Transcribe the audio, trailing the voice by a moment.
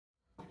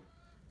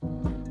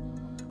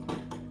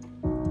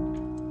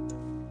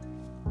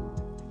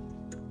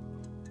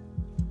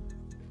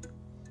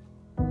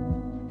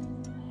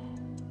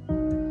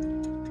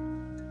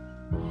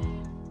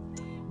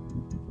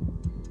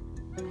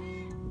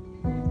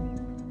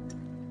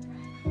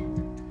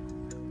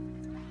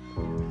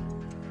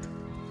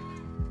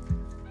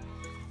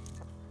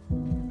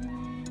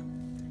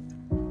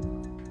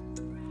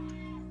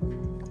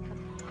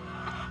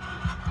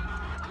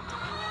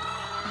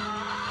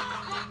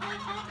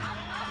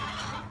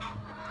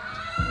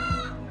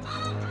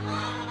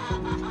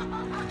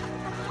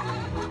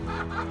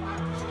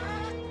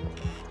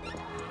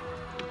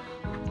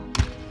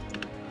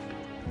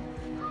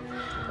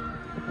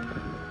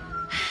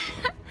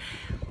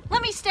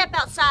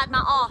inside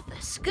my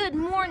office. Good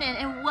morning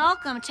and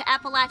welcome to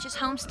Appalachia's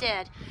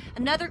Homestead.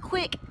 Another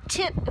quick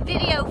tip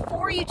video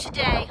for you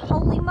today.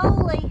 Holy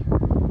moly.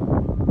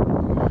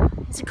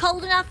 Is it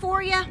cold enough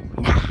for you?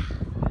 Nah.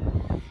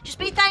 Just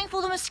be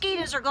thankful the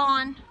mosquitoes are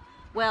gone.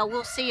 Well,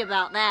 we'll see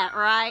about that,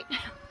 right?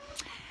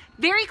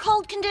 Very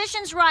cold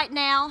conditions right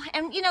now.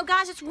 And you know,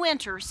 guys, it's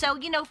winter. So,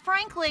 you know,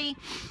 frankly,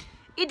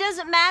 it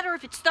doesn't matter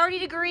if it's 30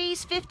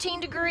 degrees, 15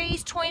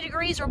 degrees, 20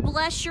 degrees, or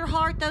bless your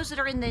heart, those that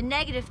are in the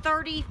negative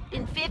 30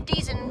 and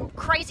 50s and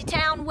crazy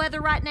town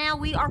weather right now,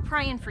 we are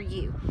praying for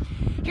you.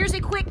 Here's a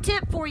quick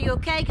tip for you,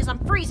 okay, because I'm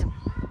freezing.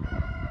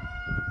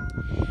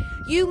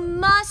 You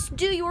must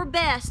do your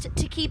best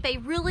to keep a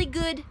really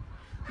good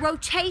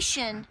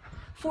rotation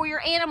for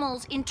your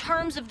animals in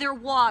terms of their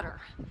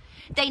water.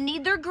 They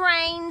need their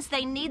grains,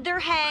 they need their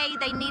hay,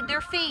 they need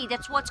their feed.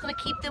 That's what's going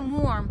to keep them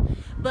warm.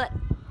 But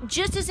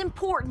just as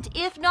important,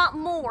 if not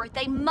more,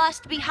 they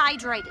must be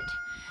hydrated.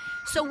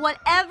 So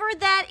whatever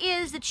that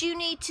is that you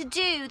need to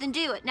do, then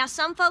do it. Now,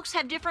 some folks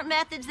have different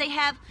methods. They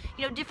have,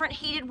 you know, different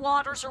heated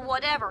waters or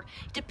whatever.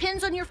 It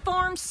depends on your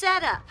farm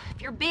setup.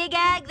 If you're big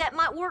ag, that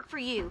might work for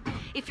you.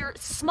 If you're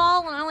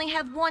small and only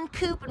have one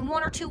coop and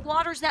 1 or 2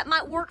 waters, that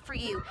might work for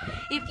you.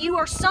 If you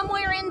are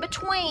somewhere in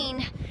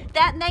between,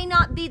 that may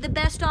not be the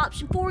best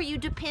option for you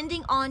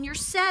depending on your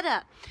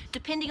setup,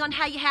 depending on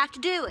how you have to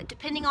do it,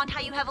 depending on how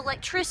you have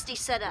electricity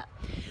set up.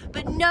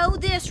 But know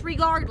this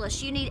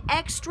regardless, you need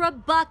extra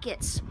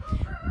buckets.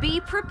 Be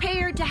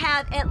prepared to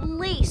have at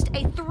least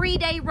a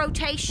 3-day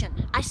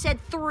rotation. I said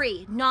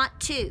 3, not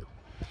 2.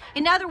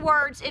 In other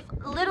words, if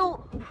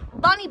little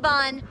bunny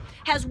bun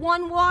has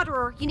 1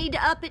 waterer, you need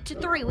to up it to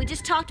 3. We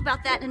just talked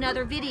about that in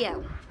another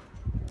video.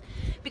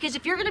 Because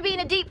if you're going to be in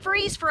a deep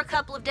freeze for a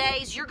couple of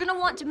days, you're going to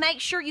want to make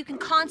sure you can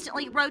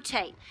constantly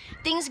rotate.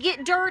 Things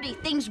get dirty,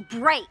 things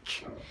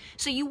break.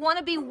 So you want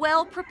to be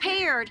well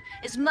prepared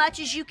as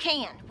much as you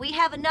can. We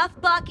have enough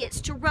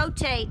buckets to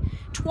rotate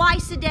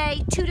twice a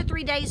day, 2 to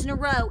 3 days in a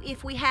row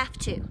if we have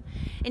to.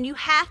 And you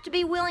have to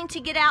be willing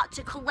to get out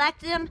to collect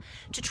them,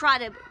 to try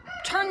to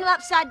turn them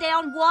upside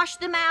down, wash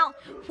them out,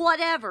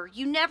 whatever.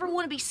 You never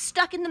want to be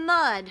stuck in the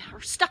mud or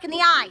stuck in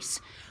the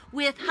ice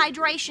with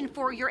hydration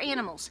for your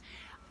animals.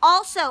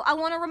 Also, I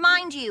want to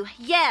remind you,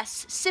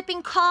 yes,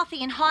 sipping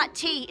coffee and hot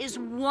tea is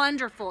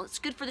wonderful. It's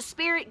good for the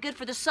spirit, good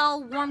for the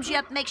soul, warms you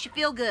up, makes you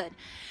feel good.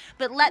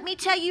 But let me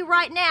tell you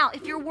right now,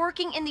 if you're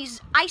working in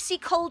these icy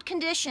cold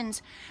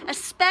conditions,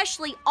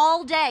 especially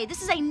all day,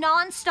 this is a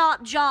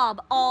non-stop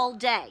job all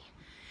day.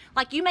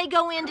 Like you may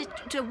go in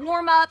to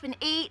warm up and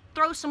eat,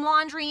 throw some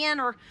laundry in,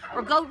 or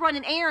go run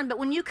an errand, but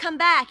when you come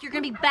back, you're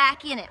going to be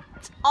back in it.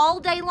 It's all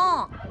day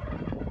long.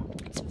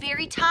 It's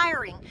very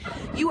tiring.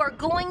 You are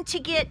going to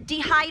get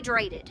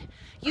dehydrated.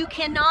 You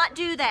cannot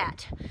do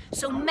that.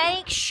 So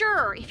make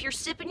sure if you're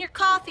sipping your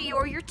coffee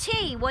or your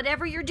tea,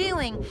 whatever you're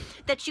doing,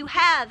 that you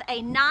have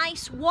a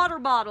nice water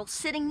bottle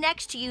sitting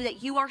next to you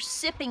that you are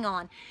sipping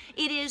on.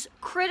 It is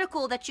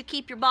critical that you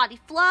keep your body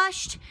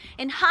flushed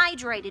and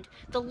hydrated.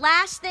 The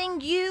last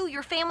thing you,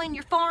 your family, and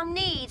your farm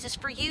needs is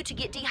for you to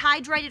get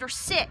dehydrated or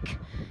sick.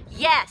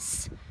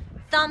 Yes.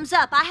 Thumbs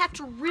up. I have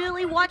to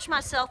really watch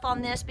myself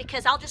on this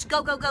because I'll just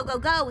go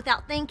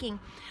without thinking.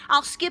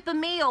 I'll skip a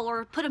meal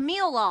or put a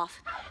meal off.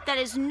 That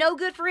is no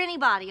good for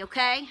anybody,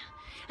 okay?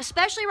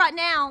 Especially right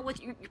now, with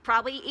you're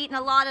probably eating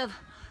a lot of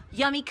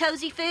yummy,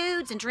 cozy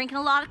foods and drinking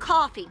a lot of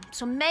coffee.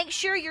 So make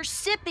sure you're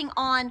sipping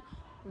on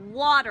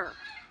water,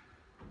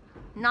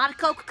 not a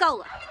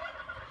Coca-Cola.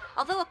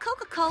 Although a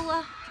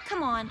Coca-Cola,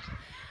 come on,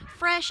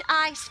 fresh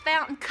ice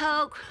fountain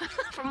Coke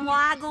from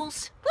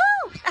Wiggles.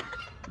 Woo!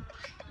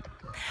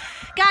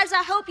 Guys,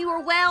 I hope you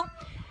are well.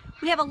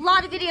 We have a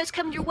lot of videos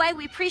coming your way.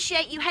 We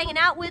appreciate you hanging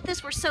out with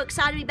us. We're so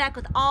excited to be back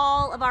with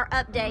all of our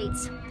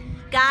updates.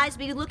 Guys,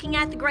 be looking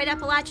at the Great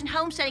Appalachian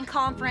Homesteading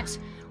Conference.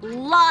 A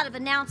lot of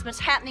announcements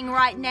happening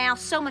right now.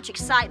 So much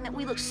excitement.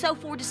 We look so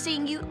forward to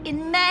seeing you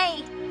in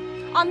May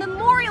on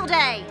Memorial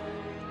Day.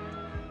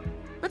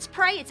 Let's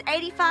pray it's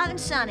 85 and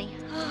sunny.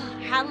 Oh,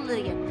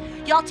 hallelujah.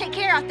 Y'all take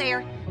care out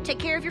there. Take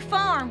care of your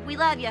farm. We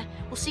love you.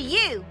 We'll see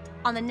you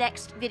on the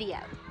next video.